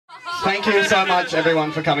Thank you so much,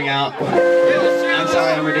 everyone, for coming out. I'm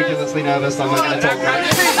sorry, I'm ridiculously nervous. I'm not going to talk much.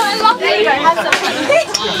 I love it. Have some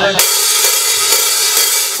fun.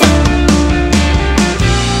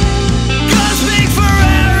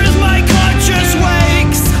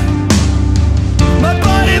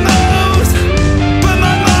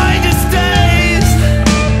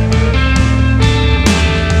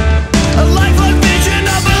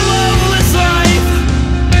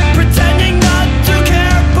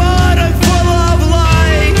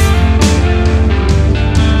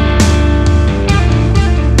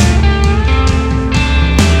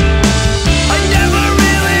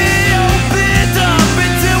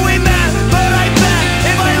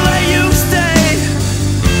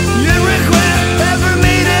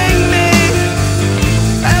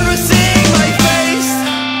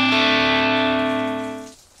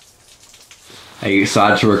 Are you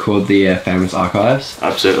excited to record the famous archives?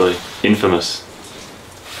 Absolutely. Infamous.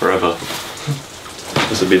 Forever.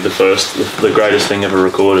 This will be the greatest thing ever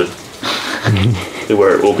recorded.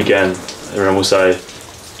 Where it all began. Everyone will say,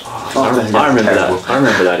 I remember that. I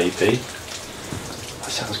remember that EP. That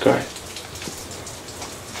sounds great.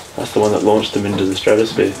 That's the one that launched them into the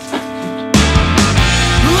stratosphere.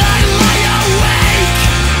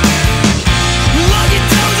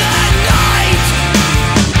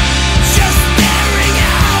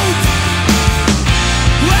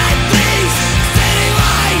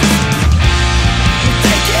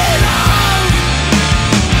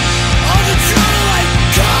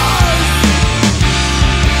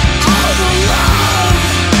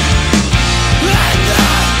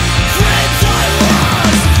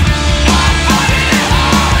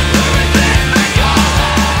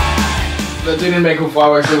 The dude in Medical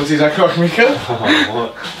Fireworks levels his iconic Mika.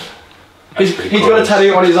 What? He's got a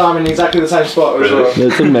tattoo on his arm in exactly the same spot as well.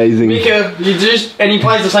 That's amazing. Mika, and he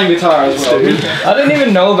plays the same guitar as well. I didn't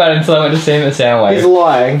even know about it until I went to see him at Soundwave. He's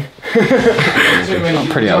lying. I'm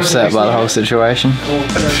pretty upset by the whole situation.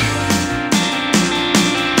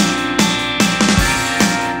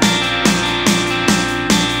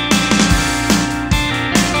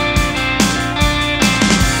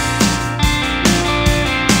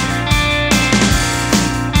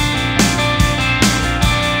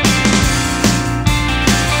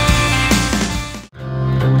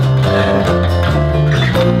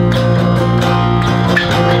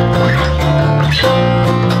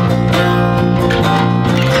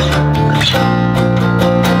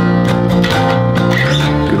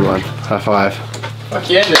 High five. Fuck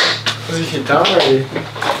yeah, dude. As if you're done already.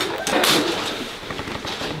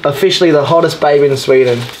 Officially the hottest babe in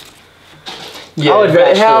Sweden. Yeah,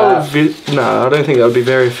 no, I don't think that would be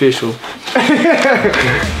very official.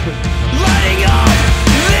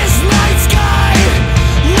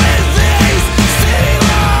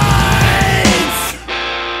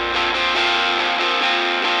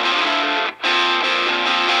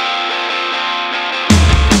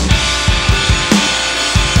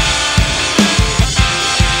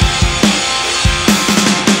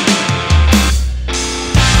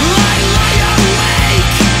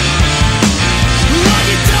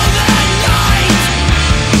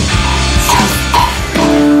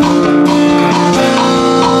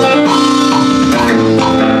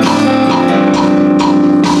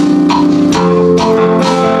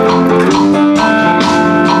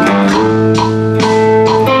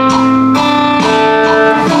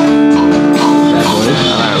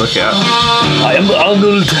 I am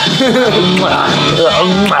Arnold.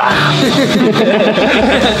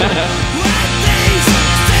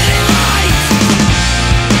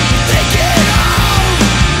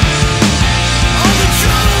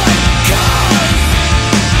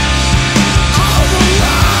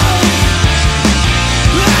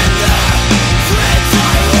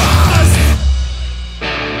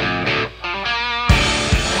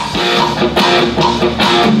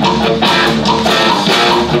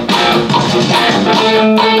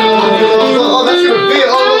 Oh, that's gonna be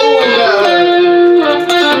all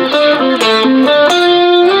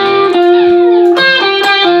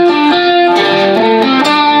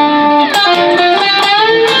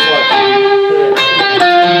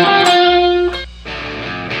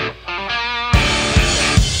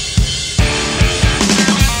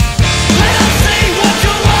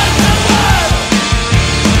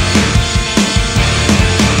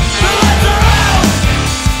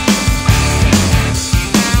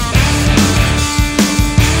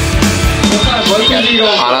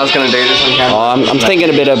I was gonna do this on camera. Oh, I'm thinking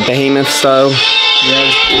a bit of Behemoth style.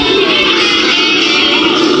 Yeah.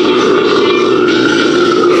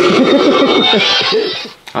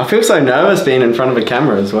 I feel so nervous being in front of a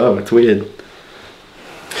camera as well. It's weird.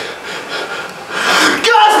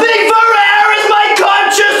 Gasping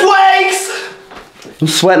I'm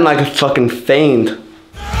sweating like a fucking fiend.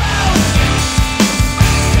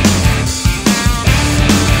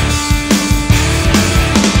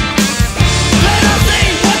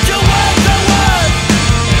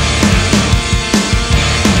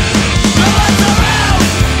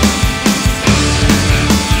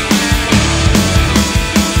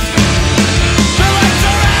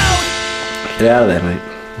 Get out of there, mate.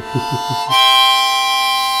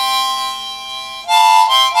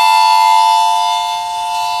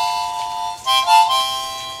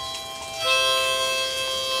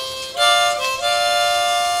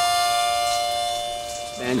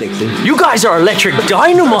 You guys are electric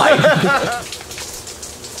dynamite!